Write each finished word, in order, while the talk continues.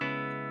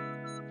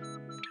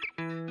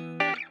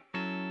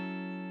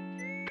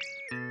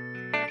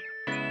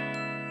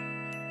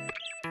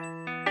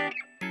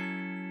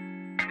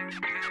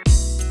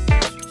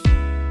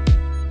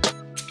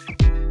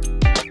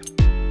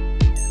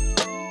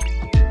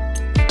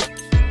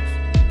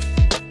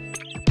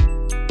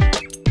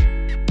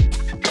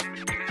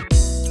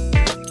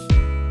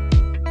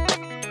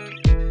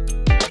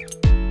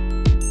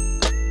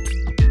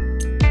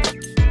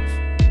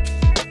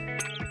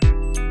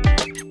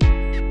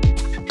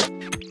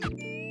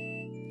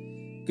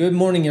Good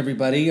morning,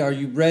 everybody. Are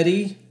you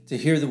ready to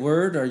hear the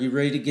word? Are you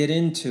ready to get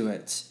into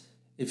it?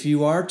 If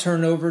you are,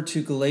 turn over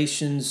to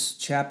Galatians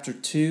chapter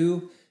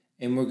 2,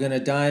 and we're going to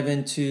dive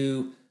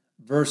into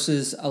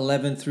verses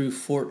 11 through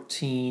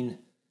 14,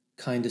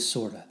 kind of,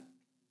 sort of.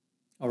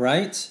 All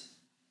right?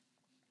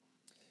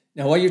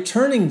 Now, while you're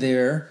turning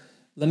there,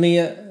 let me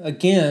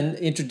again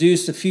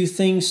introduce a few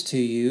things to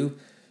you.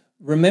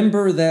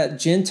 Remember that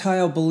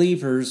Gentile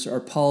believers are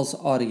Paul's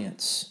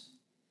audience.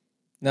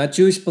 Not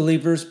Jewish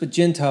believers, but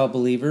Gentile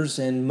believers,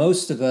 and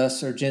most of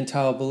us are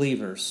Gentile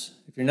believers.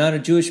 If you're not a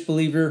Jewish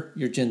believer,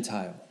 you're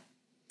Gentile.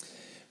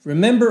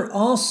 Remember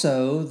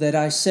also that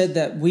I said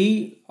that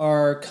we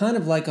are kind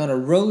of like on a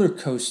roller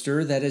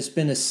coaster that has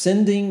been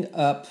ascending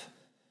up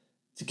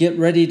to get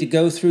ready to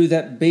go through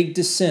that big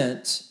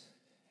descent.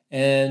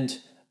 And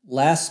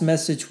last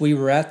message, we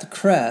were at the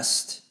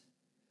crest.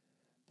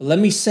 But let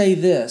me say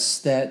this,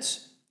 that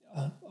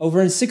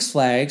over in Six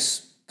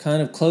Flags,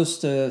 kind of close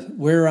to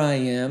where I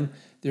am,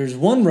 there's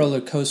one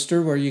roller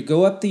coaster where you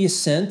go up the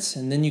ascent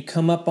and then you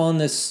come up on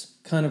this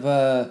kind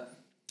of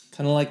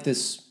like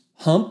this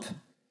hump,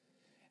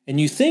 and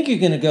you think you're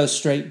going to go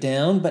straight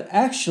down, but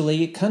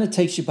actually it kind of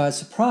takes you by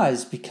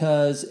surprise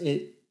because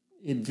it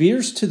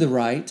veers to the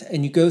right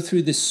and you go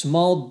through this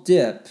small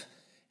dip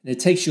and it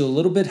takes you a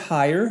little bit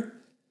higher,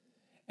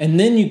 and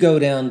then you go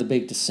down the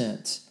big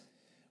descent.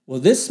 Well,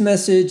 this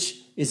message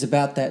is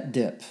about that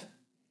dip,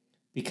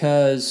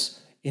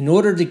 because in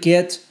order to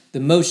get the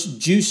most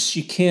juice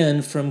you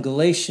can from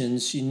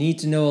Galatians, you need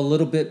to know a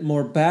little bit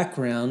more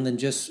background than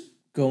just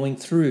going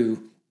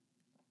through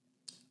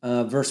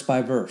verse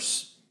by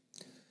verse.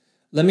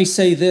 Let me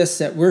say this,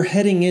 that we're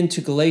heading into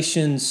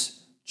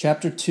Galatians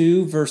chapter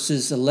 2,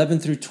 verses 11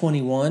 through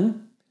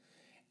 21,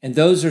 and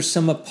those are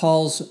some of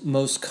Paul's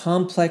most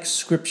complex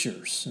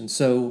scriptures, and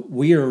so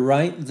we are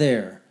right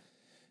there.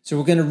 So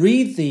we're going to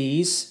read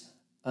these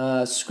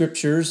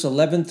scriptures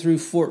 11 through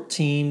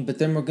 14, but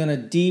then we're going to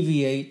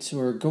deviate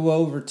or go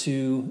over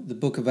to the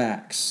book of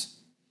Acts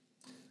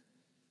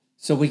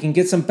so we can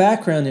get some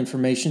background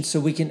information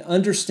so we can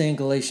understand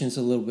Galatians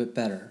a little bit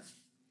better.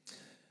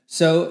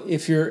 So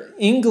if you're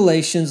in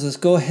Galatians, let's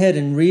go ahead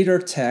and read our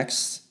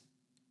text.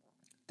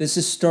 This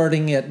is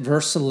starting at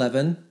verse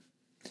 11.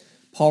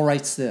 Paul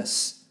writes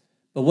this: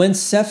 "But when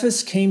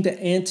Cephas came to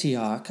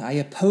Antioch, I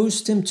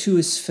opposed him to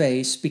his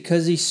face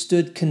because he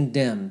stood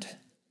condemned.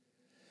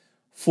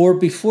 For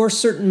before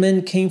certain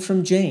men came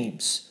from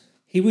James,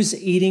 he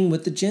was eating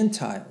with the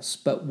Gentiles.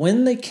 But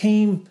when they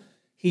came,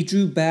 he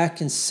drew back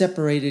and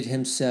separated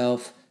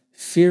himself,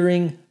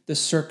 fearing the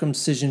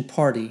circumcision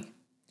party.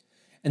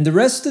 And the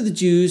rest of the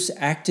Jews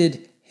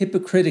acted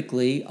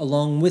hypocritically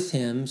along with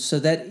him, so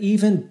that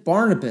even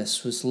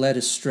Barnabas was led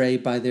astray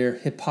by their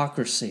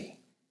hypocrisy.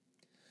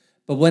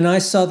 But when I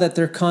saw that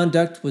their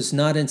conduct was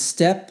not in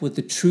step with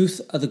the truth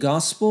of the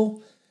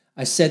gospel,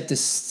 I said to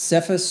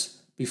Cephas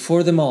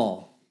before them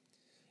all,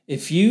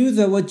 'If you,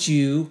 though a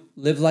Jew,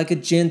 live like a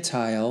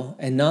Gentile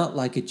and not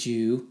like a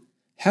Jew,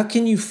 how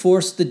can you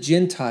force the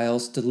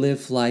Gentiles to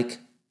live like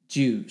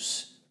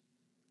Jews?'"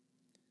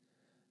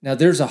 Now,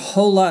 there's a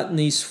whole lot in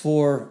these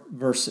 4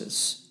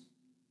 verses.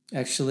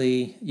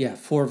 Actually,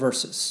 4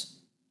 verses.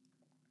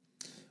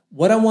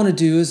 What I want to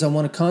do is I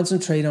want to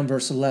concentrate on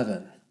verse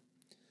 11.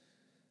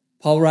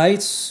 Paul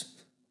writes,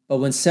 "But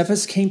when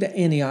Cephas came to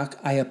Antioch,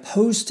 I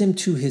opposed him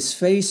to his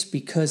face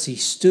because he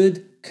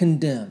stood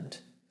condemned."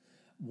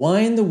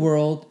 Why in the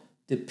world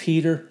did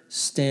Peter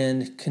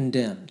stand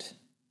condemned?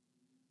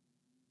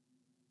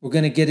 We're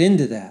going to get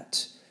into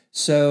that.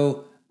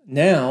 So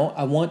now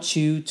I want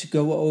you to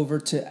go over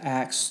to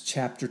Acts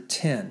chapter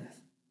 10.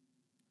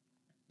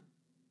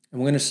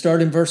 And we're going to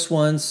start in verse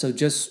 1, so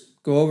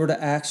just go over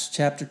to Acts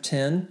chapter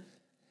 10.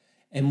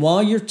 And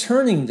while you're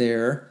turning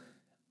there,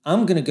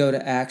 I'm going to go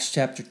to Acts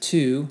chapter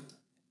 2.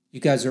 You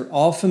guys are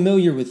all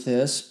familiar with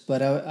this,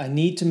 but I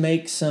need to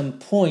make some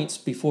points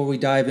before we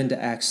dive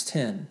into Acts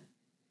 10.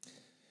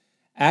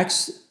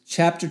 Acts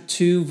chapter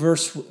 2,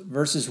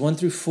 verses 1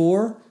 through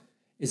 4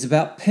 is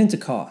about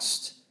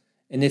Pentecost.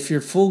 And if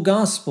you're full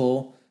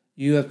gospel,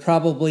 you have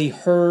probably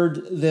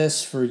heard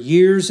this for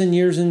years and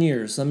years and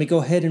years. Let me go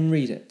ahead and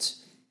read it.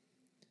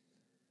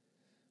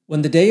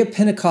 "When the day of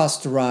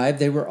Pentecost arrived,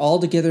 they were all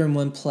together in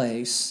one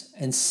place,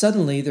 and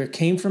suddenly there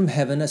came from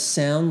heaven a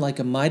sound like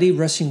a mighty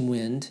rushing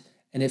wind,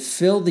 and it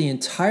filled the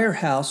entire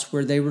house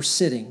where they were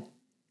sitting.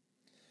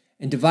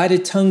 And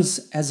divided tongues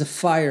as a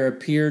fire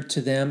appeared to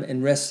them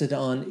and rested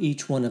on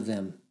each one of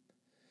them.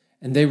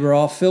 And they were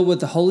all filled with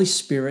the Holy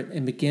Spirit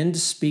and began to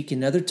speak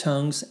in other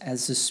tongues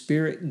as the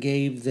Spirit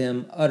gave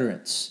them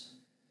utterance."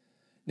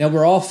 Now,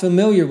 we're all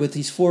familiar with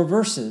these 4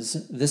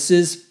 verses. This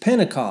is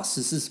Pentecost.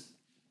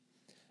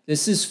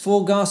 This is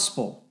full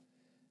gospel.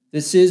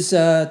 This is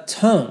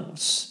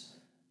tongues,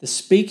 the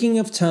speaking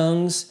of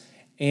tongues,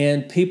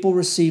 and people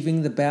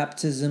receiving the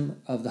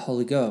baptism of the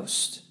Holy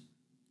Ghost.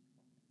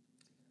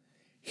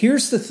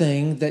 Here's the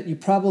thing that you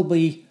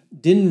probably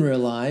didn't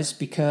realize,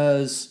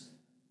 because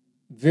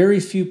very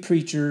few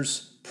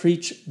preachers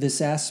preach this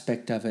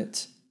aspect of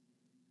it.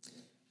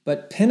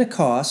 But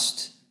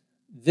Pentecost,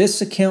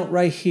 this account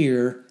right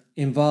here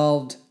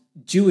involved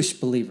Jewish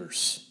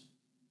believers.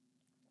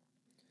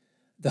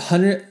 The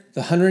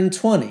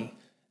 120,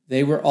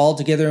 they were all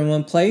together in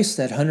one place.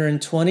 That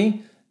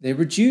 120, they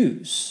were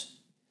Jews.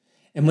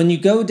 And when you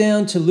go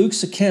down to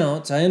Luke's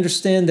account, I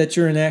understand that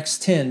you're in Acts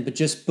 10, but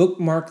just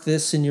bookmark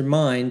this in your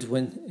mind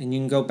and you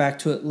can go back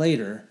to it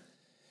later.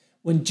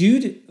 When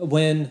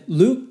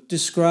Luke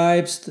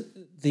describes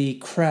the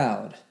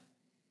crowd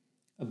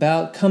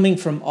about coming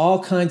from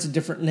all kinds of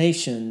different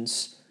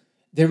nations,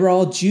 they were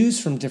all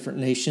Jews from different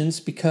nations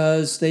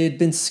because they had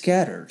been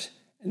scattered.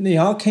 And they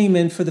all came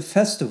in for the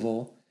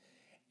festival.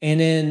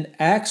 And in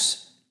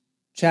Acts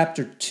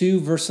chapter 2,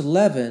 verse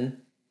 11,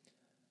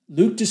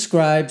 Luke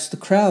describes the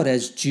crowd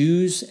as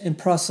Jews and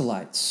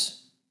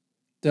proselytes.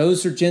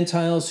 Those are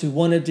Gentiles who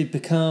wanted to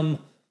become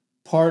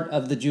part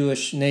of the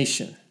Jewish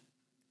nation.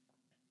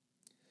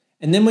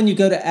 And then when you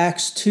go to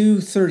Acts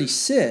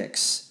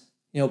 2:36,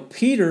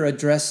 Peter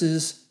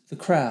addresses the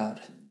crowd.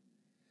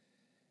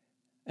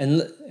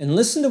 And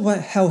listen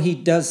to how he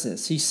does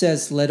this. He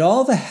says, "Let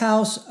all the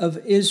house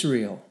of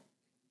Israel,"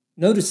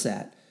 notice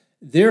that,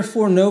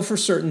 "therefore know for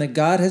certain that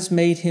God has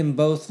made him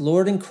both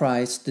Lord and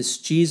Christ, this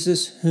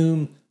Jesus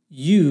whom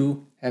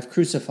you have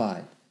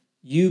crucified,"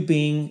 you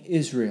being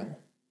Israel.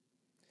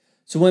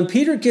 So when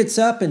Peter gets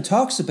up and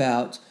talks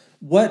about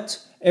what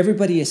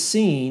everybody is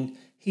seeing,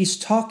 he's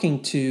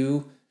talking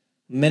to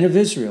men of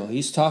Israel.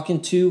 He's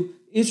talking to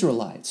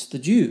Israelites, the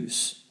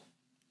Jews.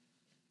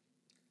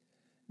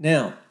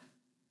 Now,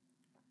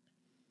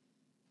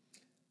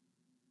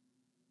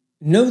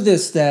 know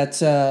this, that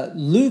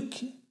Luke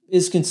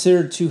is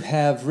considered to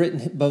have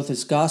written both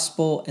his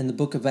gospel and the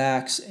book of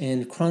Acts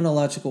in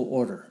chronological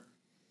order.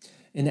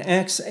 In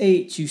Acts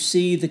 8, you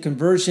see the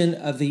conversion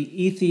of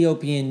the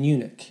Ethiopian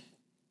eunuch.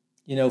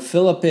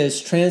 Philip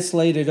is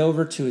translated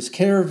over to his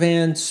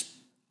caravan,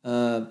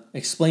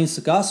 explains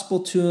the gospel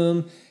to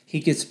him. He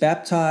gets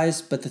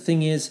baptized, but the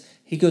thing is,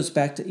 he goes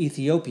back to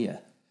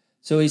Ethiopia.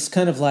 So he's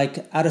kind of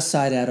like out of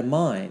sight, out of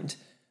mind.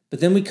 But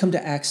then we come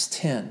to Acts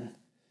 10.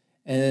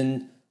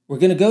 And we're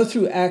going to go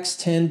through Acts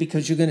 10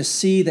 because you're going to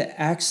see that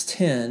Acts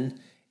 10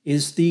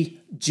 is the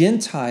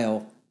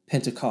Gentile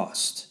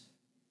Pentecost.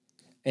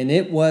 And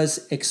it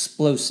was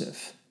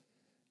explosive.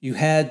 You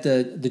had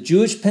the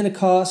Jewish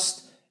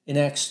Pentecost in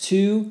Acts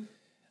 2.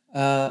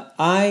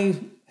 I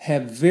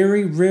have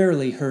very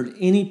rarely heard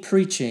any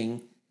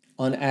preaching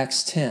on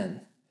Acts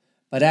 10.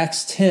 But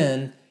Acts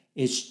 10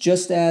 is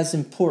just as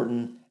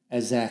important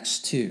as Acts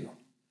 2.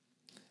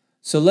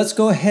 So let's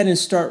go ahead and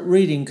start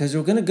reading because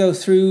we're going to go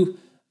through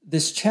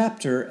this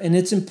chapter, and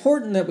it's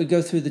important that we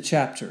go through the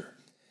chapter.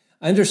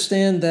 I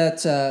understand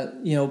that,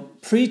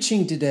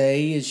 preaching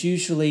today is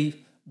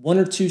usually one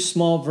or two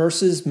small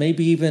verses,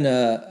 maybe even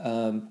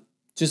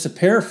just a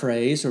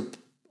paraphrase or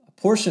a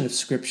portion of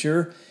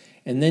Scripture,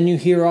 and then you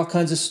hear all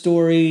kinds of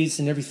stories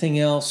and everything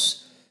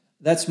else.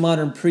 That's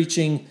modern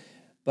preaching,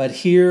 but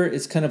here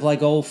it's kind of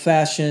like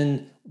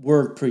old-fashioned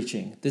word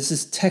preaching. This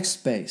is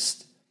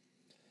text-based.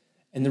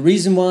 And the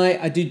reason why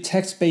I do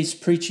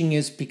text-based preaching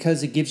is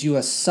because it gives you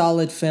a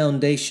solid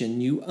foundation.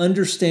 You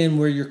understand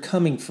where you're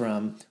coming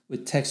from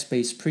with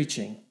text-based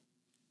preaching.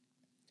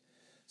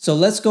 So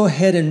let's go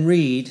ahead and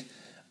read.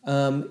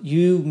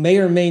 You may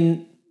or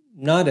may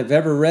not have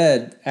ever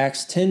read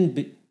Acts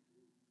 10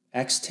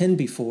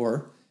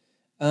 before,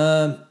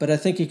 but I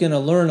think you're going to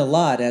learn a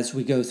lot as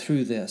we go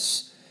through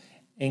this.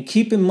 And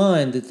keep in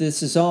mind that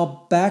this is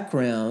all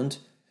background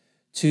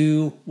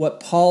to what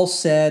Paul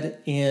said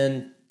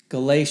in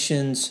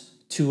Galatians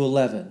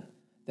 2:11,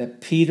 that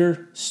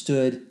Peter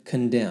stood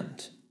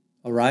condemned.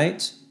 All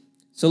right?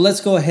 So let's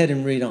go ahead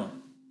and read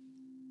on.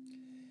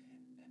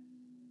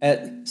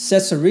 At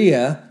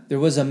Caesarea, there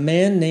was a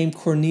man named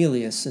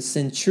Cornelius, a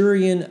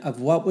centurion of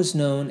what was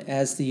known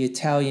as the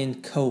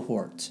Italian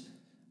cohort,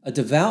 a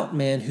devout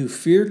man who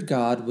feared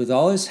God with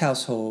all his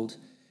household,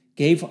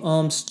 gave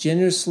alms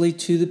generously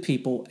to the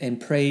people, and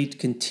prayed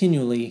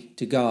continually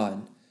to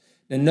God.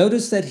 Now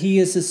notice that he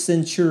is a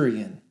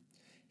centurion.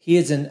 He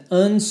is an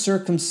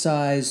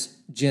uncircumcised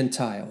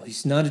Gentile.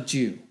 He's not a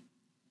Jew.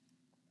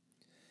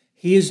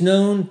 He is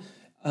known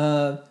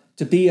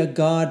to be a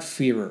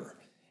God-fearer.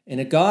 And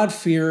a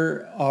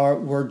God-fearer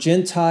were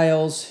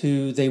Gentiles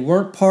who they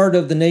weren't part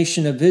of the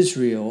nation of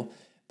Israel,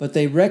 but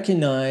they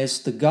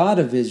recognized the God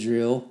of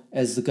Israel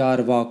as the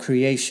God of all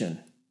creation.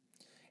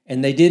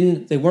 And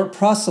they weren't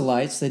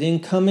proselytes. They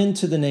didn't come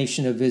into the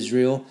nation of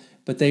Israel,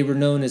 but they were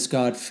known as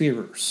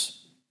God-fearers.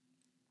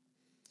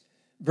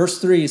 Verse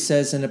 3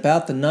 says, "And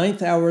about the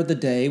 9th hour of the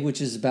day,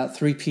 which is about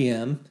 3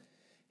 p.m.,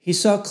 he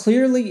saw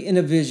clearly in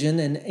a vision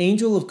an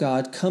angel of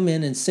God come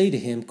in and say to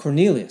him,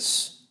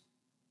 'Cornelius.'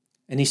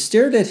 And he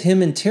stared at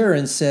him in terror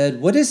and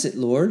said, 'What is it,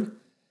 Lord?'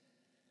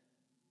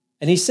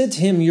 And he said to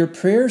him, 'Your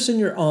prayers and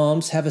your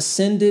alms have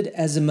ascended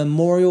as a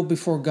memorial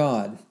before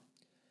God.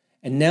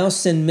 And now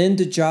send men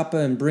to Joppa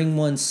and bring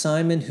one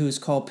Simon who is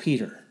called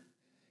Peter.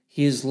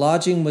 He is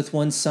lodging with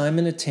one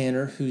Simon a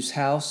tanner, whose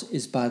house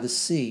is by the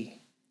sea.'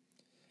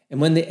 And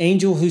when the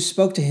angel who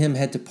spoke to him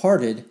had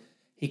departed,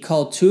 he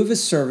called 2 of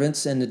his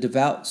servants and a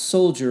devout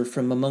soldier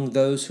from among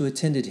those who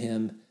attended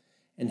him,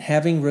 and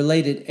having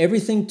related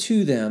everything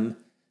to them,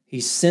 he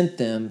sent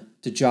them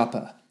to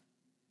Joppa.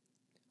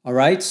 All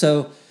right,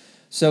 so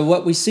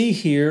what we see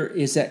here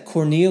is that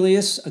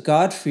Cornelius, a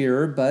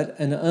God-fearer but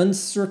an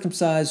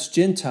uncircumcised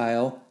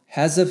Gentile,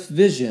 has a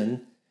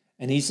vision,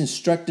 and he's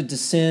instructed to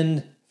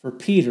send for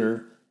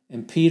Peter,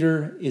 and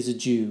Peter is a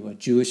Jew, a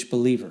Jewish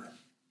believer.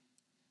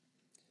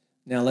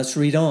 Now let's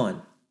read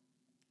on.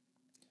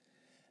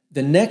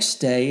 The next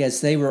day,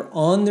 as they were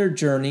on their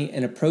journey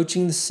and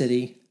approaching the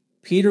city,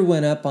 Peter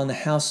went up on the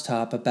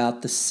housetop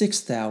about the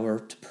 6th hour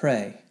to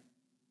pray.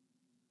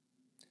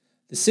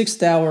 The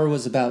 6th hour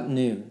was about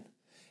noon.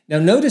 Now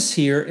notice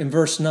here in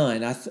verse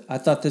 9, I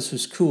thought this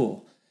was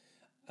cool.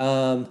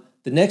 The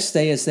next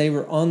day, as they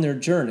were on their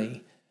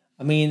journey,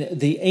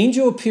 the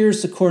angel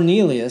appears to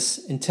Cornelius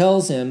and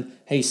tells him,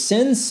 hey,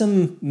 send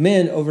some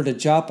men over to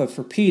Joppa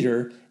for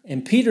Peter,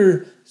 and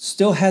Peter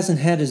still hasn't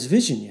had his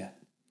vision yet.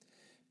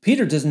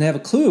 Peter doesn't have a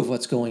clue of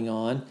what's going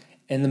on,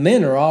 and the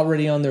men are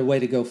already on their way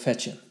to go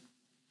fetch him.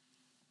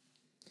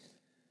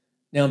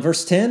 Now in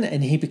verse 10,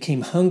 and he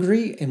became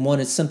hungry and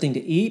wanted something to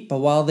eat, but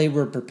while they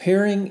were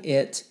preparing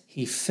it,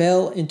 he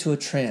fell into a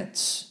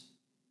trance.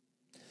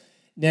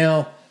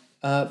 Now,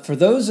 for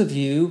those of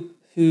you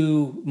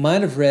who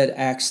might have read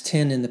Acts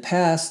 10 in the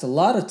past, a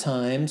lot of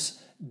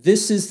times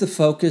this is the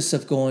focus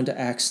of going to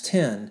Acts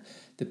 10,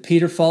 that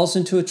Peter falls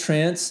into a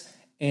trance,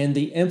 and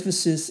the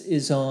emphasis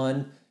is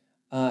on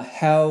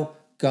how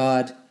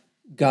God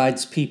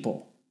guides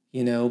people,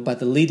 by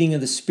the leading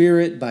of the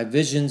Spirit, by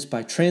visions,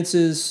 by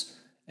trances,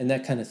 and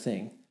that kind of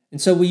thing.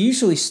 And so we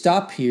usually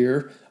stop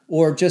here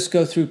or just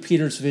go through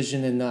Peter's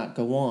vision and not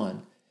go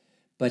on.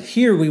 But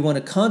here we want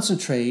to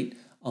concentrate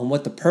on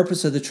what the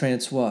purpose of the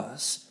trance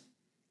was.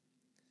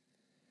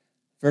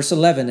 Verse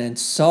 11, and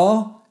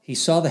he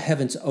saw the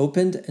heavens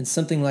opened and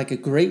something like a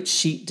great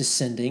sheet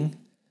descending,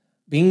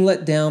 being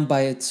let down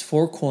by its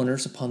 4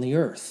 corners upon the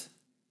earth.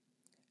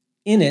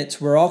 In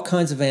it were all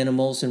kinds of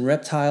animals and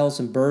reptiles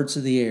and birds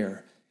of the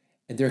air.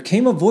 And there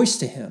came a voice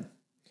to him,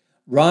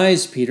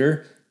 rise,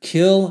 Peter,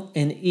 kill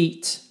and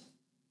eat.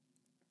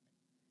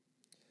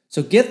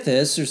 So get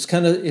this, it's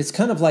kind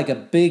of like a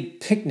big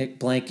picnic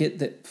blanket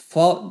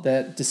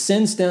that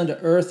descends down to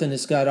earth, and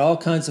it's got all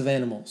kinds of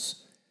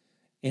animals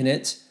in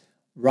it.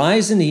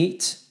 Rise and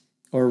eat,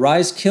 or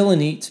rise, kill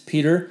and eat,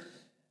 Peter.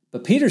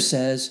 But Peter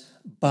says,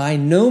 by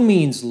no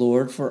means,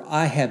 Lord, for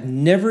I have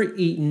never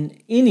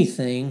eaten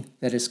anything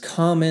that is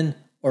common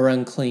or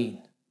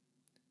unclean.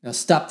 Now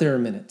stop there a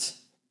minute.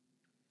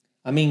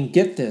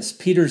 Get this.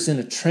 Peter's in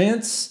a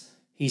trance.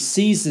 He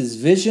sees his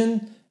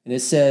vision, and it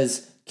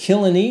says,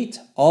 kill and eat.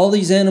 All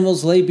these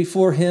animals lay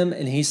before him,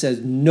 and he says,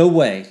 no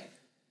way.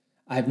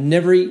 I've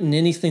never eaten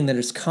anything that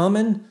is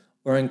common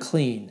or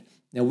unclean.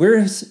 Now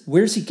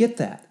where's he get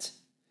that?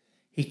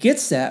 He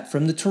gets that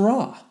from the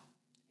Torah.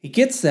 He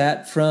gets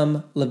that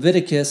from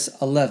Leviticus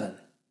 11.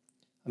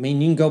 You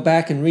can go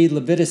back and read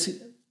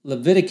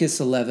Leviticus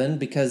 11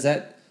 because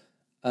that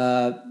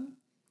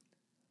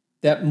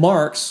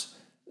marks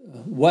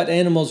what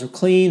animals are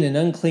clean and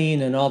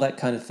unclean and all that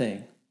kind of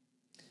thing.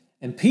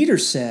 And Peter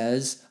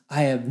says,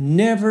 I have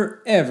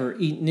never, ever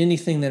eaten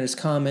anything that is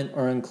common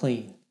or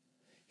unclean.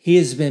 He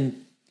has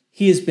been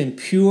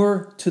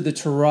pure to the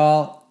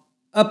Torah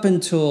up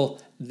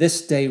until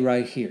this day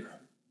right here.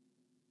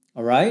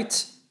 All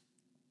right?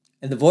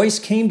 And the voice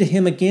came to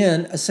him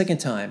again a second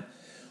time.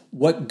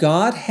 What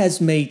God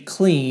has made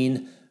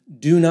clean,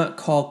 do not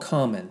call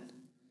common.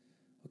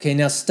 Okay,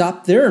 now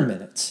stop there a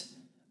minute.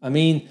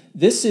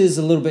 This is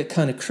a little bit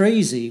kind of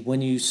crazy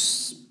when you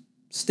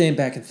stand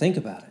back and think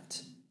about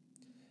it.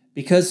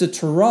 Because the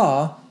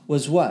Torah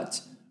was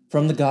what?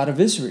 From the God of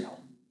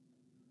Israel.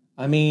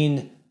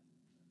 Then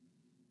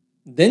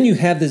you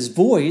have this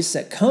voice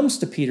that comes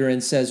to Peter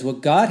and says,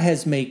 what God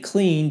has made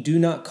clean, do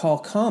not call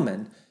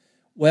common.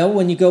 Well,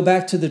 when you go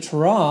back to the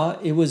Torah,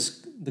 it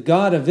was the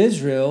God of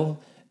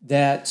Israel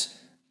that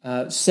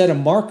set a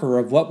marker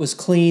of what was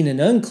clean and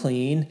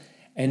unclean,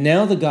 and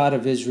now the God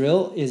of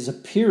Israel is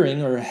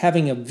appearing or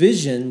having a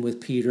vision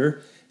with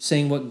Peter,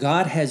 saying what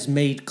God has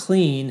made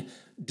clean,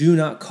 do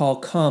not call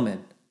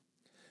common.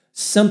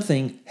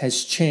 Something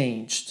has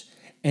changed,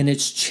 and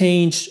it's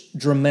changed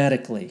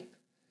dramatically.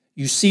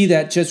 You see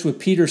that just with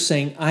Peter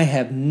saying, I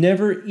have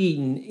never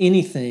eaten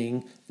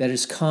anything that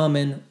is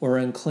common or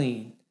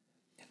unclean.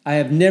 I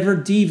have never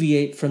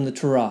deviated from the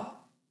Torah.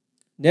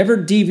 Never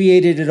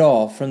deviated at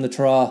all from the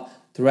Torah.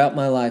 Throughout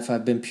my life,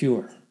 I've been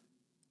pure.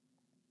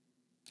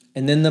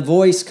 And then the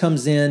voice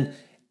comes in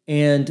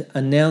and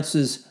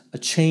announces a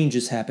change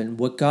has happened.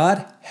 What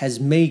God has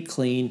made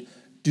clean,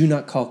 do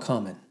not call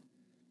common.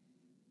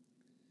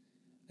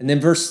 And then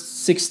verse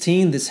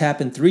 16, this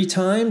happened 3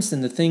 times,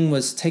 and the thing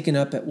was taken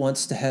up at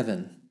once to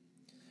heaven.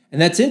 And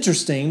that's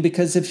interesting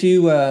because if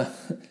you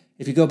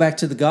go back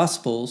to the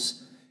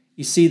Gospels,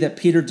 you see that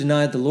Peter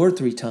denied the Lord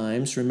 3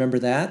 times. Remember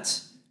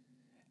that?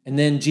 And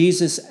then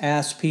Jesus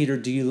asked Peter,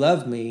 do you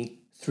love me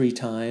 3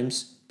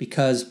 times?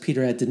 Because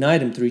Peter had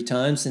denied him 3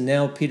 times, and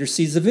now Peter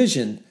sees a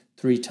vision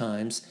 3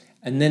 times.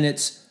 and then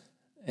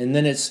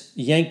it's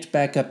yanked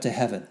back up to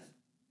heaven.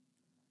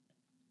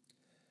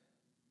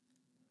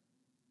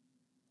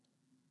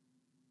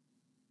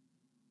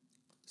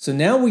 So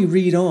now we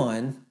read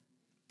on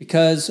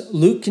because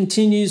Luke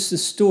continues the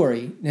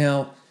story.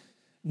 Now,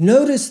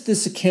 notice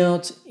this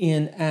account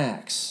in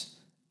Acts,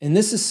 and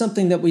this is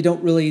something that we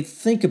don't really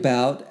think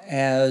about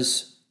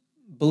as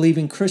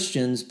believing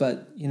Christians,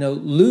 but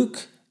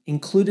Luke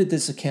included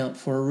this account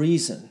for a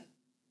reason.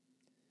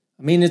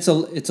 I mean, it's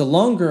a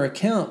longer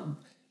account,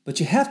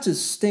 but you have to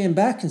stand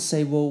back and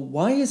say, well,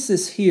 why is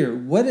this here?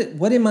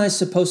 What am I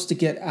supposed to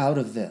get out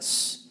of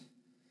this?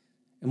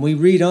 And we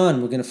read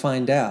on, we're going to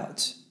find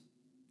out.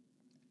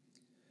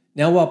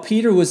 Now, while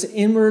Peter was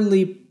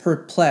inwardly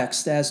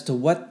perplexed as to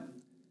what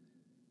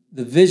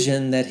the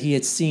vision that he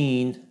had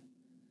seen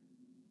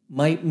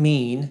might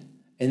mean,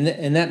 and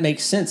that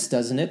makes sense,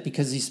 doesn't it?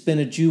 Because he's been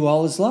a Jew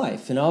all his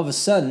life, and all of a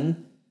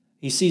sudden,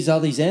 he sees all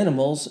these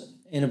animals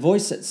in a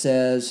voice that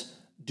says,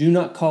 "Do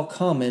not call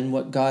common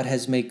what God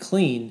has made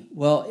clean."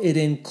 Well, it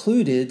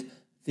included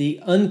the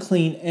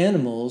unclean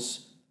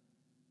animals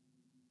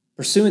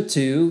pursuant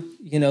to,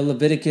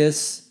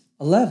 Leviticus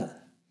 11.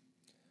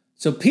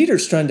 So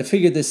Peter's trying to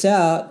figure this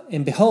out,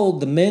 and behold,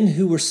 the men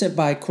who were sent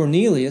by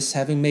Cornelius,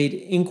 having made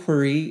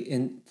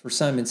inquiry for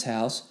Simon's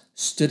house,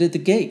 stood at the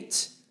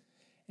gate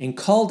and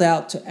called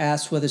out to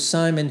ask whether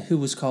Simon, who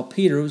was called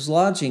Peter, was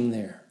lodging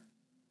there.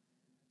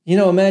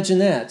 Imagine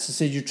that.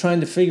 So you're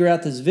trying to figure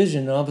out this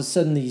vision, and all of a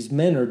sudden these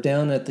men are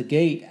down at the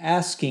gate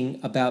asking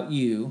about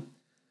you.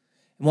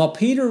 And while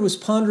Peter was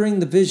pondering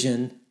the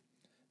vision,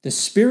 the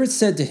Spirit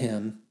said to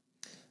him,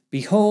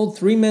 "Behold,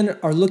 3 men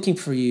are looking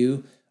for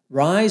you.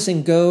 Rise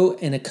and go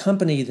and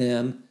accompany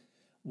them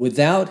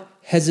without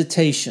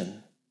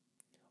hesitation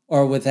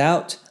or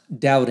without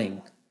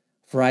doubting,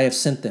 for I have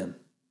sent them."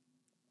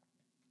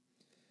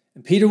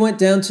 And Peter went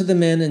down to the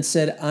men and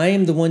said, "I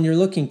am the one you're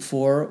looking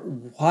for.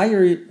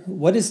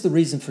 What is the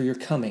reason for your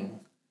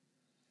coming?"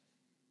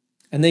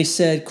 And they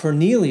said,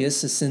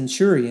 "Cornelius, a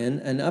centurion,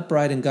 an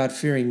upright and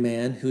God-fearing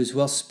man, who is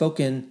well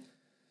spoken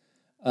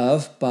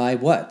of by"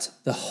 what?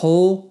 "The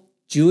whole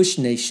Jewish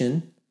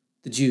nation,"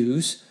 the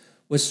Jews,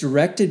 "was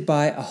directed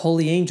by a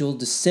holy angel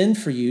to send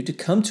for you to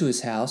come to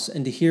his house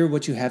and to hear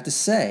what you have to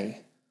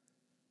say."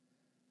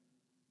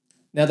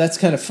 Now that's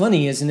kind of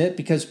funny, isn't it?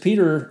 Because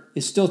Peter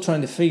is still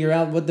trying to figure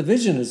out what the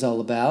vision is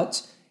all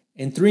about.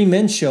 And 3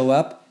 men show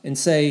up and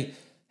say,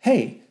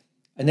 "Hey,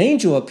 an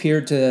angel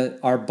appeared to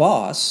our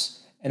boss,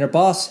 and our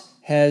boss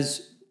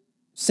has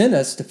sent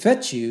us to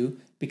fetch you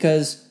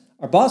because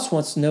our boss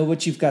wants to know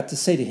what you've got to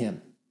say to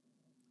him."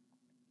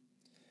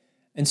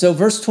 And so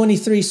verse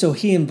 23, so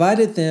he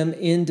invited them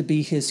in to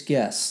be his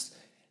guests.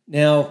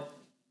 Now,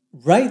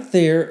 right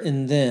there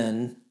and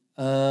then,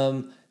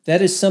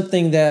 that is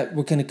something that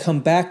we're going to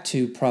come back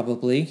to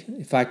probably,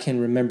 if I can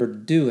remember to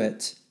do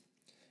it.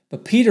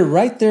 But Peter,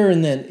 right there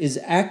and then, is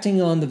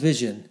acting on the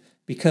vision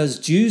because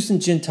Jews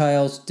and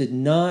Gentiles they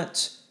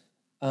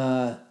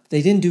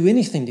didn't do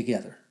anything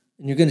together.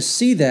 And you're going to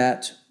see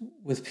that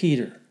with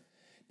Peter.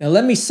 Now,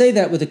 let me say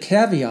that with a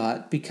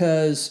caveat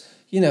because,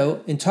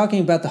 in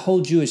talking about the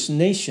whole Jewish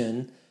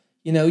nation,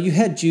 you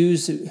had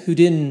Jews who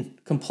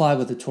didn't comply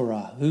with the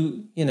Torah,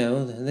 who,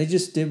 they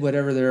just did what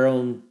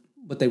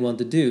they wanted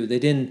to do. They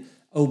didn't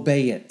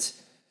obey it.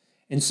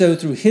 And so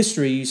through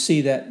history, you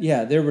see that,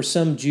 there were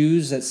some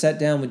Jews that sat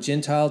down with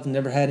Gentiles and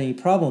never had any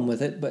problem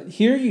with it. But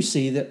here you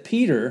see that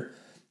Peter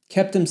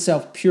kept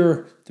himself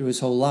pure through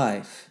his whole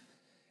life.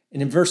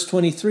 And in verse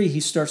 23,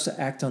 he starts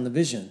to act on the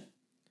vision.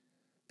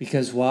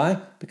 Because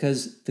why?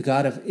 Because the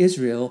God of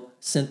Israel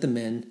sent the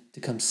men to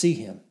come see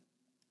him.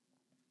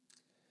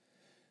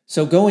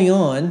 So going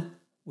on,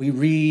 we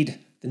read,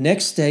 the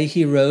next day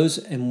he arose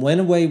and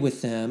went away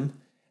with them.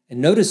 And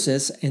notice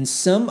this, and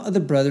some of the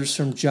brothers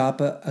from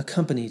Joppa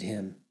accompanied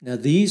him. Now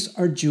these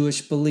are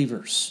Jewish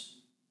believers.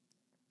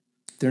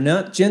 They're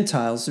not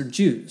Gentiles, they're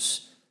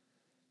Jews.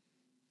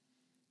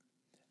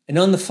 And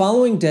on the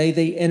following day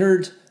they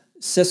entered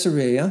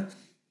Caesarea.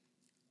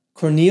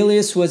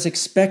 Cornelius was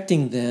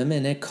expecting them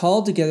and had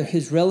called together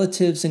his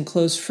relatives and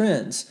close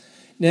friends.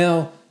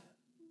 Now,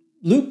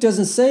 Luke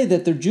doesn't say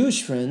that they're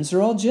Jewish friends,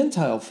 they're all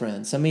Gentile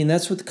friends. I mean,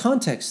 that's what the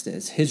context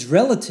is. His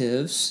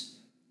relatives,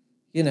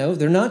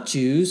 they're not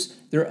Jews,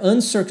 they're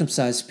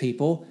uncircumcised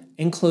people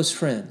and close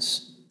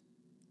friends.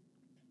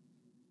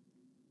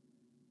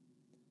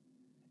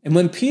 And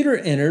when Peter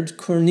entered,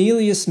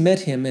 Cornelius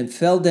met him and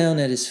fell down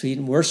at his feet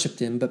and worshipped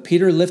him. But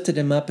Peter lifted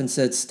him up and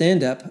said,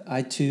 "Stand up,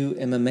 I too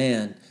am a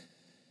man."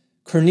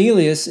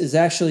 Cornelius is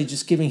actually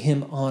just giving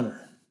him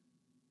honor.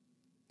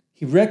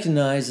 He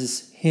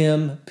recognizes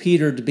him,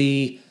 Peter, to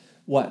be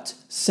what?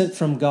 Sent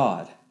from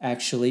God,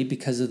 actually,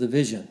 because of the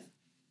vision.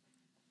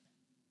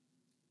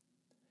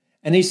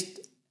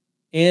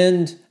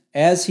 And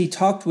as he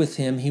talked with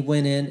him, he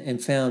went in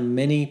and found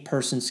many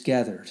persons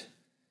gathered.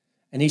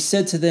 And he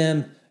said to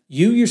them,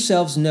 "You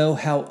yourselves know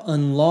how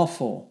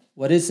unlawful,"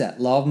 what is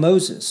that? Law of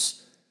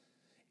Moses,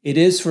 "it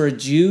is for a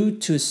Jew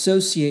to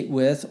associate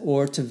with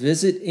or to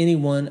visit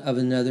anyone of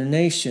another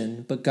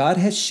nation. But God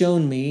has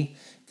shown me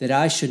that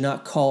I should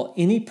not call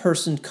any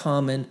person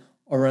common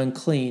or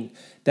unclean.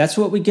 That's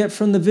what we get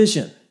from the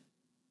vision.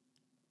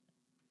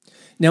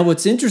 Now,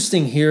 what's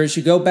interesting here is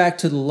you go back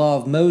to the law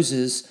of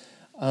Moses.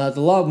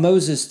 The law of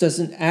Moses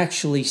doesn't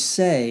actually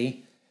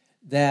say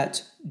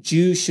that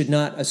Jews should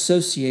not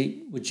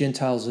associate with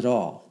Gentiles at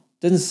all.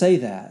 It doesn't say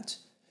that.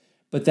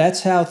 But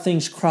that's how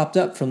things cropped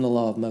up from the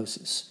law of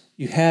Moses.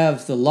 You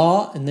have the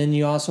law, and then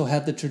you also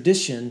have the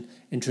tradition.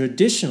 And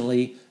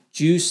traditionally,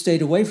 Jews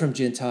stayed away from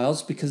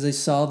Gentiles because they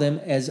saw them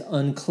as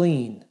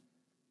unclean.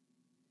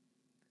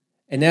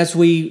 And as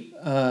we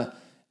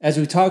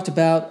talked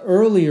about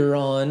earlier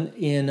on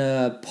in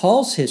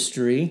Paul's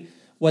history,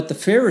 what the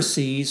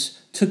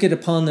Pharisees took it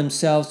upon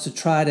themselves to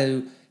try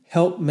to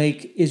help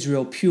make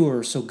Israel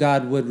pure so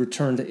God would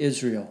return to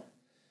Israel.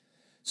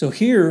 So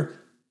here,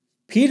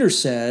 Peter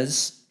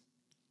says,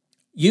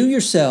 you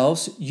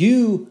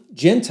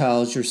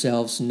Gentiles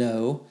yourselves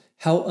know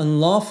how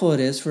unlawful it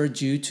is for a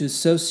Jew to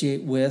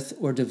associate with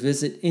or to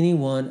visit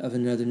anyone of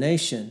another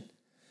nation.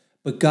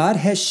 But God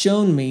has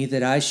shown me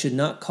that I should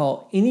not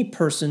call any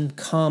person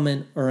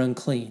common or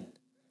unclean.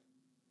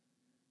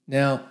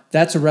 Now,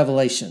 that's a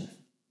revelation,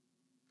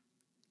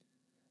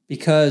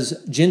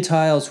 because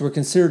Gentiles were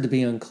considered to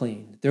be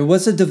unclean. There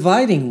was a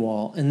dividing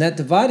wall, and that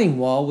dividing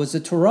wall was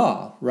the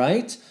Torah,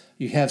 right?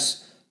 You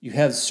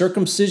have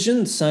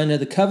circumcision, the sign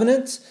of the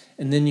covenant,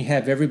 and then you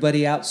have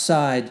everybody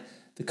outside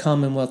the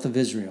commonwealth of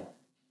Israel.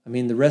 I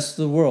mean, the rest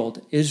of the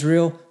world,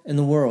 Israel and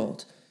the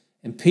world.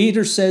 And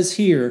Peter says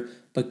here,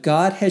 but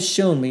God has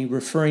shown me,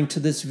 referring to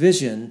this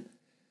vision,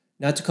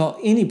 not to call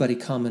anybody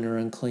common or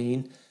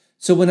unclean.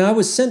 So when I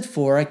was sent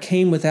for, I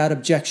came without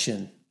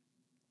objection.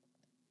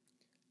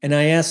 And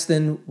I asked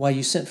then why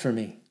you sent for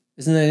me.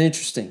 Isn't that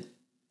interesting?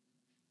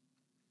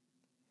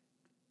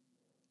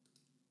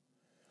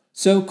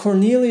 So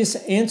Cornelius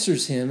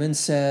answers him and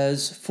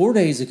says, 4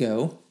 days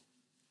ago,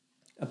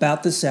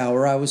 about this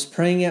hour, I was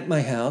praying at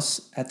my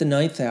house at the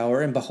 9th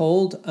hour, and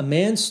behold, a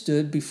man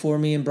stood before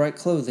me in bright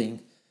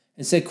clothing,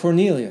 and said,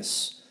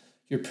 Cornelius,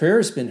 your prayer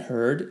has been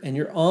heard, and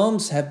your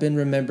alms have been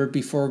remembered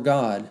before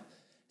God.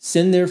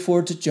 Send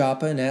therefore to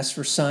Joppa and ask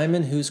for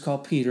Simon, who is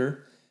called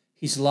Peter.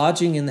 He's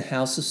lodging in the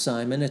house of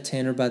Simon, a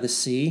tanner by the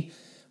sea.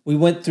 We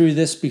went through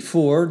this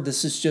before.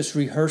 This is just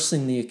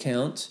rehearsing the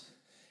account.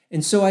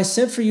 And so I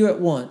sent for you at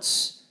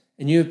once,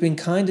 and you have been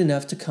kind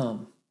enough to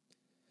come.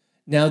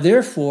 Now,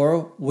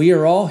 therefore, we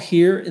are all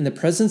here in the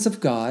presence of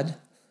God.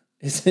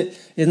 Isn't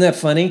that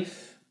funny?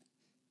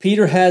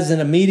 Peter has an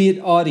immediate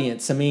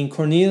audience. I mean,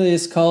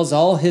 Cornelius calls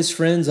all his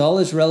friends, all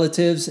his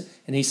relatives,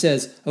 and he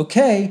says,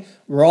 okay,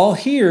 we're all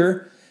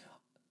here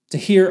to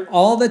hear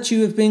all that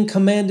you have been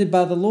commanded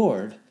by the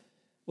Lord.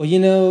 Well, you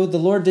know, the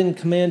Lord didn't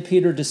command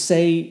Peter to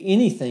say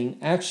anything,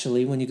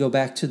 actually, when you go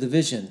back to the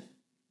vision.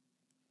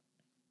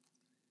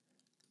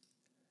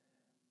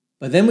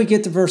 But then we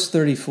get to verse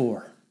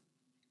 34.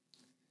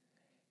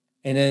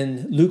 And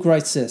then Luke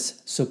writes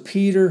this, so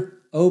Peter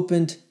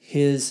opened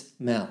his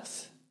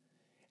mouth.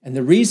 And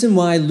the reason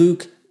why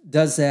Luke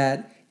does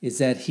that is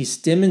that he's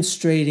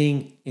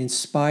demonstrating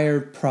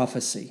inspired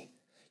prophecy.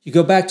 You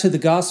go back to the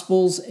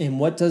Gospels, and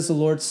what does the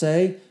Lord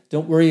say?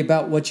 Don't worry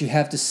about what you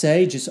have to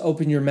say. Just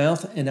open your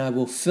mouth, and I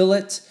will fill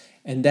it.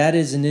 And that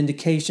is an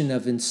indication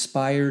of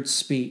inspired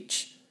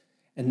speech.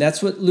 And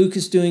that's what Luke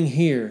is doing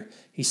here.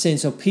 He's saying,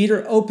 so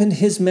Peter opened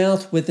his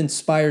mouth with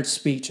inspired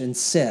speech and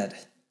said,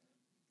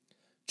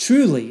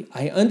 truly,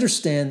 I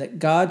understand that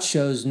God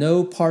shows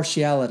no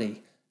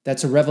partiality.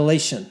 That's a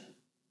revelation.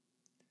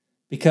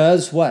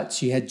 Because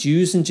what? You had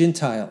Jews and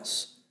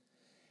Gentiles.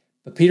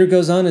 But Peter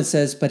goes on and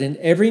says, but in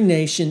every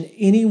nation,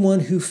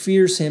 anyone who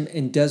fears him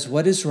and does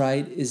what is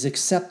right is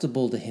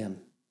acceptable to him.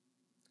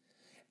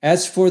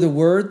 As for the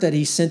word that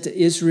he sent to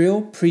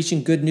Israel,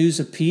 preaching good news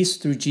of peace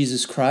through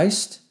Jesus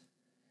Christ,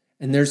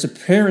 and there's a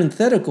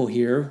parenthetical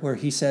here where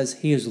he says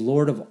he is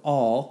Lord of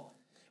all,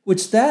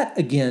 which that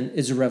again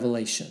is a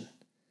revelation.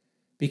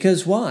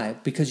 Because why?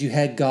 Because you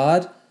had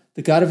God,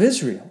 the God of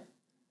Israel.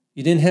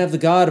 You didn't have the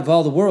God of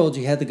all the world,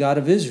 you had the God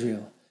of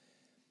Israel.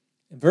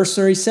 In verse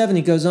 37,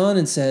 he goes on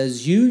and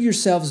says, you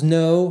yourselves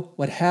know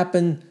what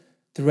happened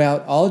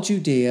throughout all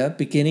Judea,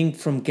 beginning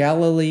from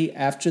Galilee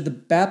after the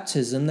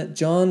baptism that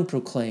John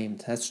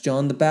proclaimed. That's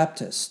John the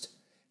Baptist.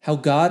 How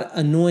God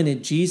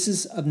anointed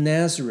Jesus of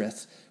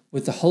Nazareth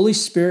with the Holy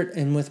Spirit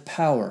and with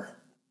power.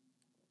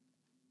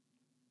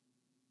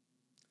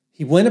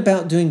 He went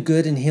about doing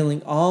good and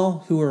healing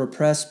all who were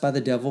oppressed by the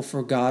devil,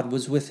 for God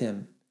was with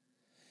him.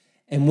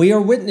 And we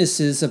are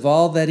witnesses of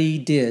all that he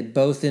did,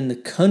 both in the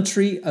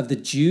country of the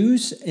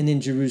Jews and in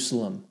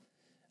Jerusalem.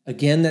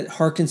 Again, that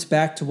harkens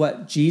back to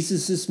what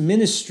Jesus'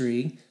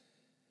 ministry,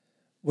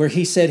 where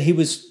he said he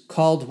was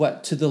called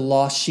what? To the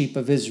lost sheep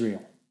of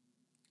Israel.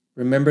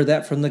 Remember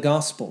that from the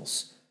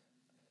Gospels.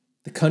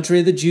 The country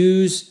of the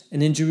Jews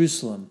and in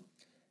Jerusalem.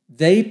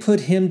 They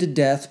put him to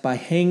death by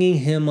hanging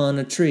him on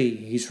a tree.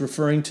 He's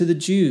referring to the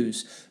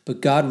Jews.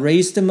 But God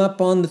raised him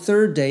up on the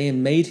third day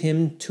and made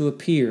him to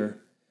appear,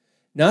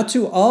 not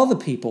to all the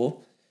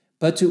people,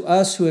 but to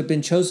us who have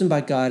been chosen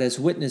by God as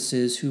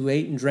witnesses, who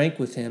ate and drank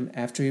with him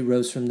after he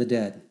rose from the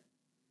dead.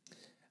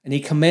 And he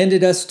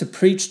commanded us to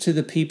preach to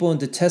the people and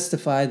to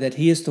testify that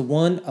he is the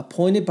one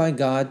appointed by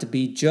God to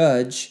be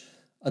judge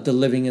of the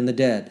living and the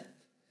dead.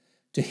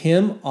 To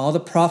him, all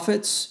the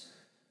prophets,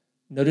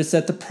 notice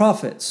that the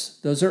prophets,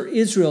 those are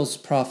Israel's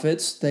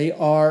prophets, they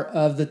are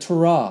of the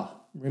Torah.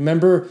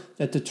 Remember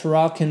that the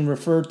Torah can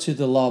refer to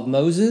the law of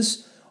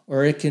Moses,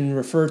 or it can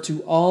refer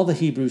to all the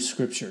Hebrew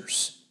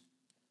scriptures.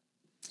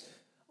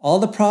 All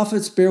the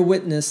prophets bear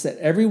witness that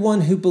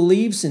everyone who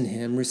believes in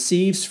him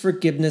receives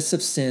forgiveness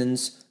of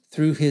sins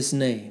through his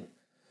name.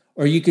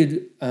 Or you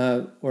could,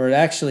 or it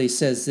actually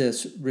says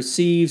this,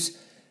 receives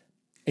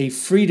a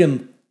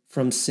freedom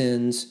from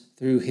sins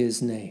through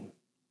his name.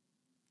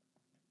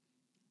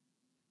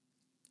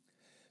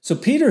 So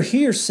Peter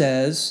here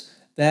says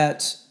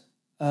that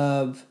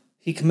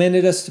he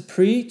commanded us to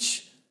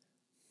preach.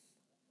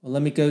 Well,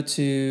 let me go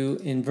to,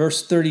 in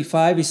verse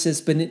 35, he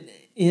says, but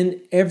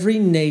in every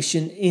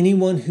nation,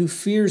 anyone who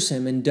fears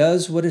him and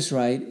does what is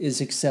right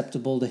is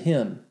acceptable to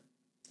him.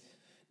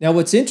 Now,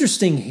 what's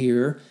interesting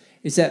here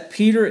is that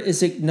Peter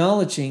is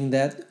acknowledging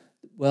that,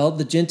 well,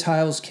 the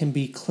Gentiles can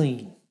be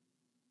clean,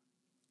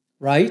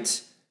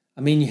 right?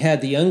 I mean, you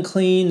had the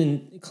unclean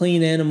and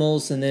clean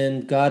animals, and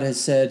then God has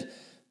said,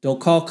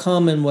 don't call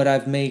common what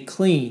I've made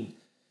clean.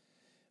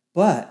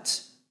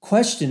 But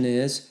question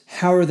is,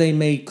 how are they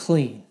made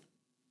clean?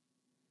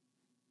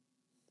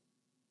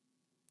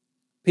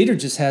 Peter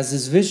just has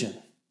this vision,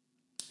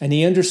 and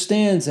he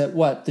understands that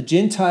what the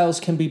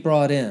Gentiles can be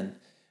brought in.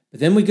 But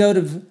then we go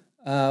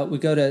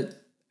to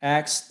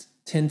Acts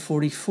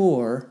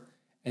 10:44,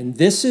 and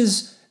this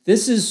is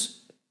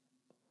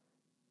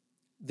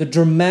the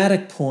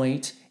dramatic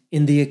point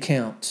in the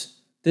account.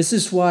 This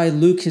is why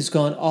Luke has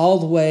gone all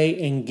the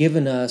way and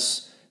given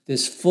us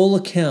this full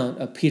account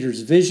of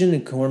Peter's vision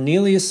and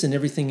Cornelius and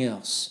everything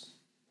else.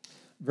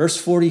 Verse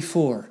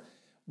 44,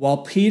 while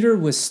Peter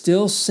was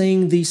still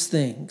saying these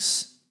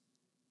things,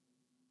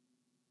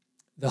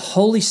 the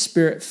Holy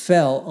Spirit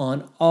fell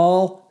on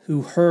all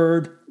who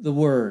heard the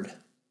word.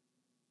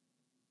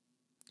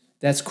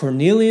 That's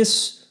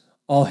Cornelius,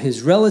 all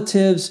his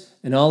relatives,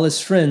 and all his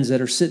friends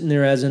that are sitting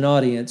there as an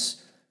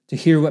audience to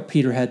hear what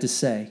Peter had to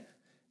say.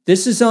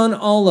 This is on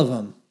all of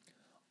them.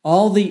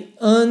 All the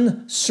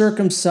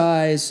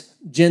uncircumcised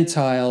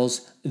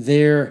Gentiles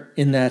there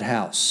in that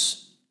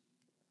house.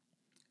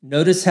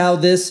 Notice how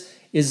this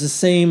is the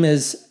same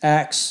as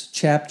Acts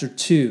chapter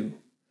 2.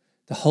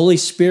 The Holy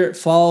Spirit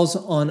falls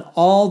on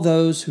all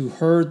those who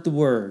heard the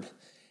word.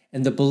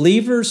 And the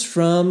believers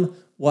from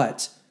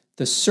what?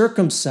 The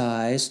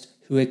circumcised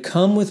who had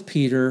come with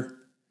Peter.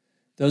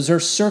 Those are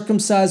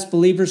circumcised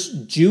believers,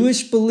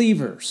 Jewish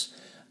believers.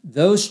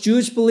 Those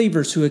Jewish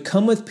believers who had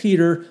come with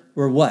Peter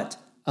were what?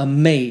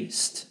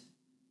 Amazed.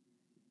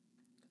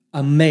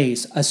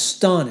 Amazed,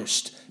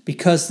 astonished,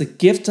 because the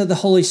gift of the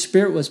Holy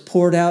Spirit was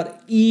poured out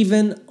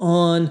even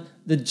on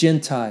the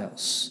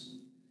Gentiles.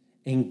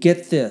 And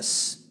get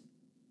this.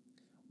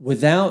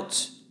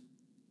 Without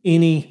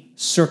any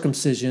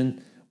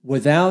circumcision,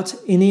 without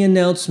any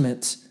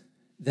announcement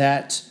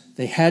that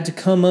they had to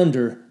come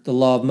under the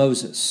law of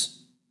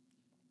Moses.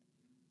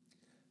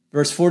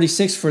 Verse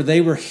 46, for they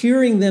were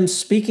hearing them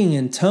speaking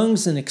in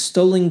tongues and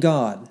extolling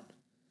God.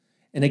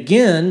 And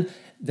again,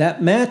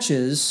 that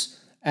matches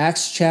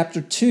Acts chapter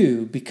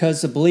 2,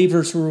 because the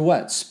believers were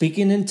what?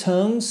 Speaking in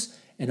tongues,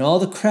 and all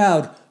the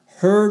crowd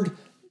heard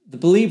the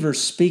believers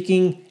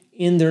speaking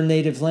in their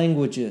native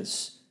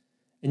languages.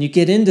 And you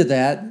get into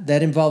that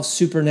involves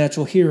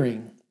supernatural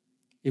hearing.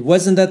 It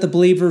wasn't that the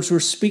believers were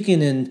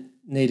speaking in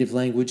native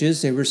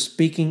languages, they were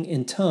speaking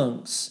in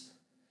tongues.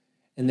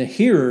 And the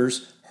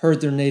hearers heard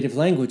their native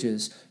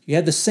languages. You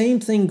had the same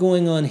thing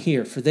going on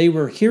here, for they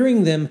were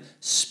hearing them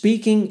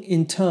speaking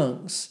in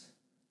tongues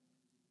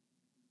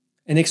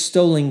and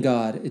extolling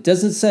God. It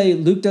doesn't say,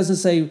 Luke doesn't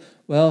say,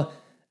 well,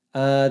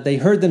 they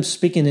heard them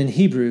speaking in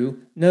Hebrew.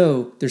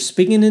 No, they're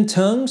speaking in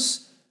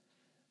tongues,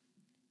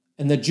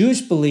 and the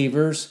Jewish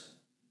believers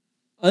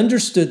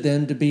understood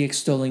them to be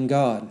extolling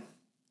God.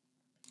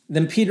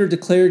 Then Peter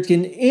declared,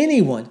 can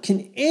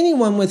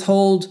anyone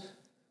withhold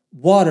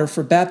water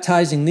for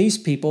baptizing these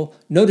people?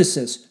 Notice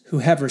this, who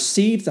have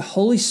received the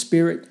Holy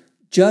Spirit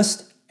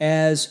just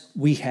as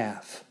we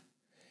have.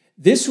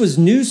 This was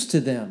news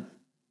to them.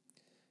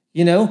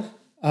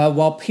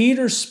 While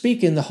Peter's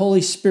speaking, the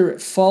Holy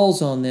Spirit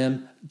falls on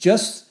them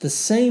just the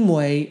same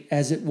way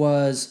as it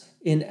was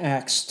in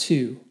Acts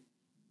 2.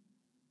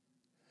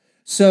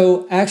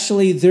 So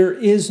actually, there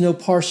is no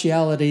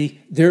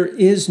partiality. There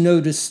is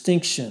no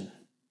distinction.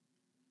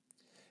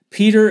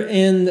 Peter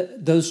and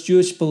those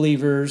Jewish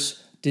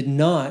believers did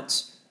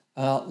not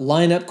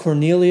line up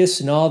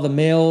Cornelius and all the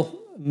male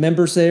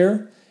members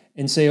there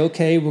and say,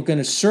 okay, we're going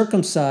to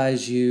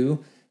circumcise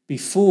you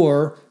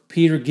before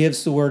Peter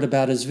gives the word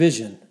about his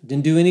vision.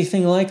 Didn't do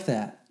anything like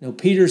that. No,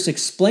 Peter's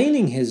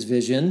explaining his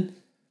vision,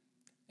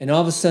 and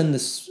all of a sudden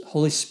the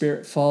Holy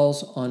Spirit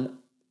falls on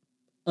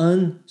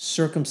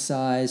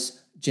uncircumcised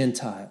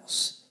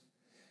Gentiles.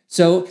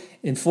 So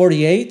in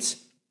 48,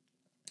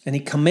 And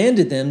he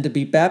commanded them to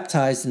be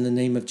baptized in the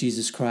name of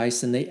Jesus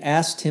Christ, and they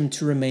asked him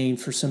to remain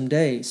for some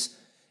days.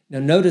 Now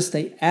notice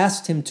they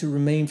asked him to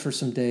remain for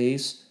some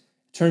days.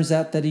 Turns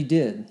out that he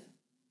did.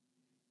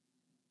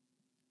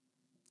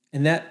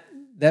 And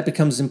that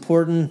becomes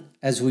important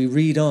as we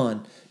read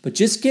on. But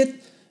just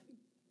get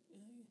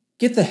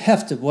the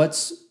heft of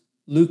what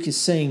Luke is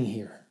saying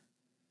here.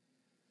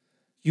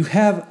 You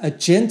have a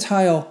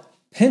Gentile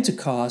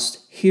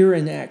Pentecost here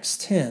in Acts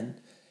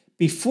 10.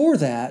 Before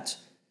that,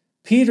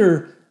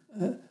 Peter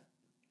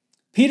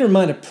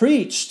might have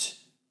preached,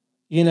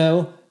 he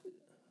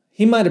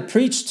might have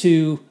preached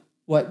to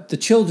the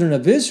children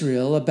of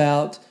Israel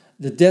about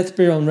the death,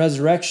 burial, and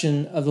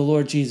resurrection of the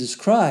Lord Jesus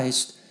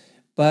Christ,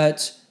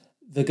 but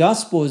the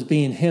gospel is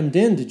being hemmed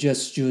into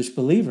just Jewish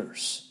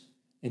believers.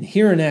 And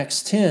here in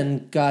Acts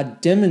 10,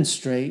 God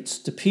demonstrates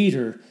to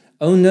Peter,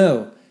 oh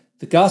no,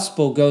 the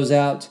gospel goes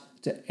out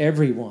to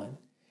everyone.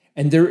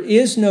 And there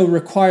is no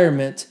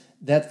requirement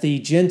that the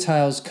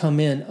Gentiles come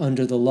in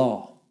under the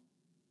law.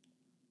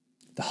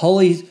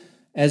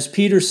 As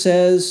Peter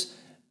says,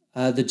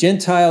 the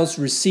Gentiles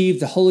receive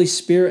the Holy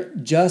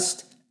Spirit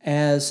just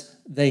as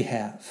they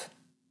have.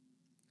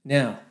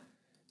 Now,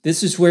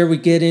 this is where we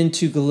get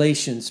into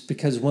Galatians,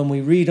 because when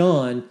we read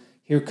on,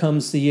 here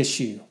comes the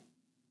issue.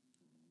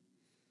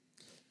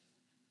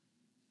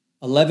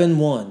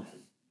 11:1.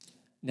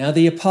 Now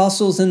the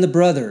apostles and the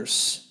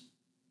brothers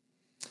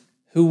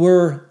who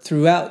were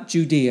throughout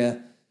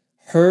Judea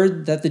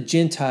heard that the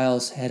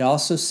Gentiles had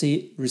also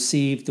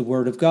received the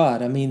word of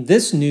God. I mean,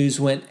 this news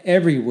went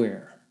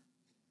everywhere.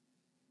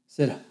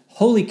 Said,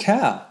 holy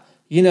cow,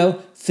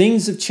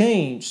 things have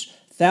changed.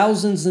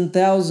 Thousands and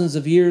thousands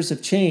of years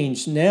have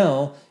changed.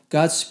 Now,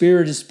 God's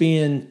Spirit is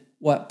being,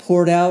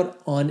 poured out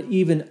on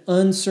even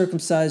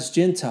uncircumcised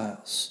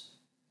Gentiles.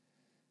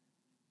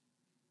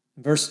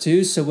 Verse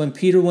 2, so when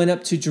Peter went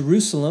up to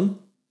Jerusalem,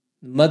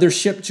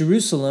 mothership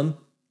Jerusalem,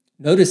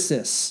 notice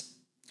this.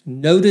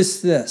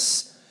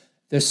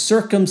 The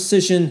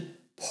circumcision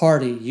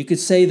party. You could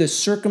say the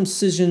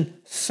circumcision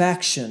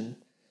faction,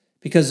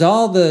 because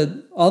all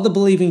the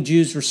believing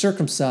Jews were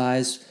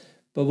circumcised,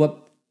 but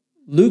what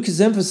Luke is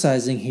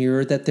emphasizing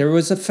here, that there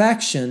was a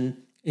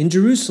faction in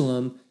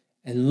Jerusalem,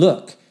 and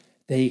look,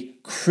 they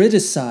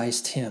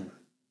criticized him.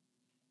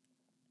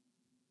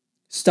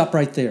 Stop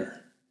right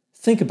there.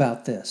 Think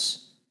about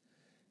this.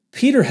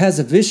 Peter has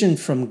a vision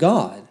from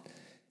God.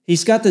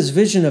 He's got this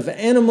vision of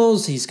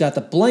animals. He's got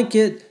the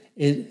blanket.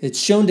 It's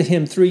shown to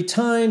him 3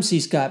 times.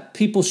 He's got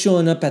people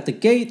showing up at the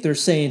gate. They're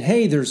saying,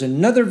 hey, there's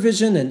another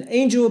vision. An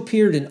angel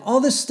appeared and all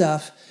this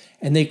stuff.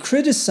 And they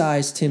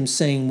criticized him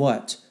saying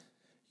what?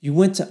 You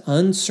went to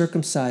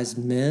uncircumcised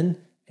men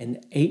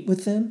and ate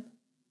with them?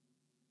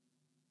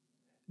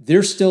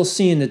 They're still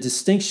seeing a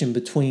distinction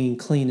between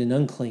clean and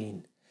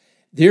unclean.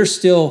 They're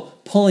still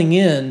pulling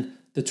in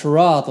the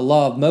Torah, the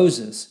law of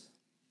Moses.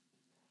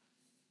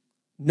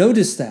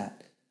 Notice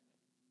that,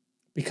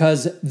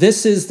 because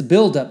this is the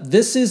buildup.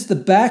 This is the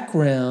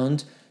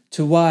background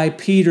to why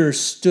Peter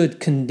stood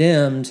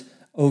condemned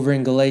over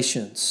in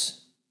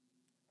Galatians.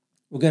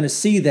 We're going to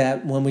see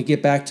that when we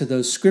get back to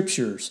those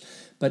scriptures.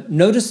 But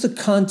notice the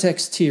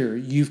context here.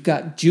 You've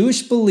got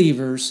Jewish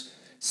believers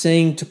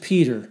saying to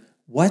Peter,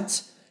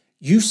 what?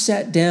 You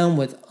sat down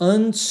with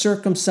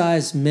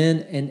uncircumcised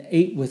men and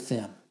ate with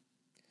them.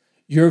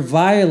 You're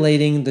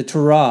violating the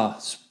Torah,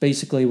 is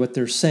basically what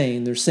they're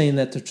saying. They're saying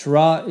that the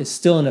Torah is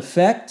still in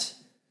effect.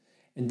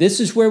 And this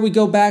is where we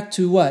go back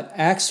to what?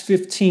 Acts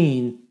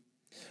 15,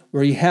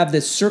 where you have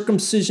this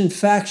circumcision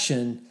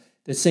faction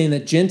that's saying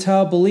that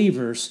Gentile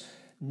believers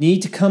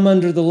need to come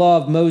under the law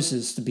of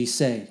Moses to be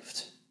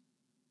saved.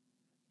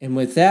 And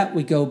with that,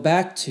 we go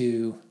back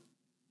to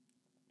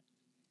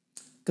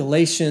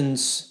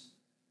Galatians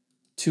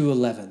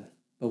 2:11.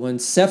 But when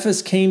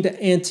Cephas came to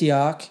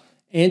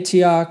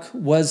Antioch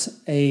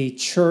was a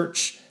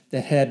church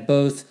that had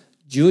both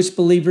Jewish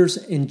believers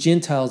and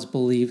Gentiles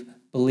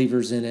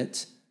believers in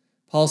it.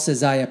 Paul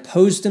says, I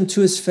opposed him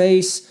to his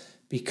face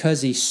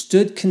because he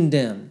stood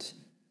condemned.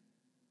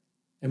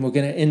 And we're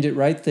going to end it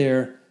right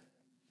there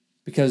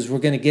because we're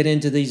going to get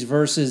into these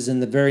verses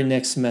in the very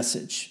next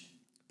message.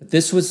 But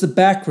this was the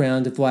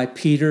background of why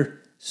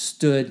Peter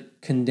stood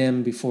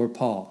condemned before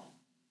Paul.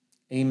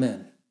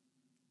 Amen.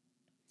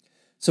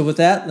 So with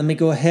that, let me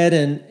go ahead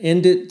and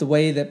end it the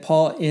way that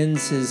Paul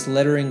ends his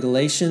letter in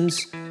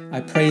Galatians. I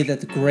pray that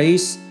the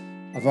grace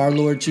of our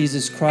Lord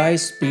Jesus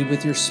Christ be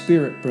with your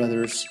spirit,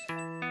 brothers.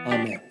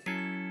 Amen.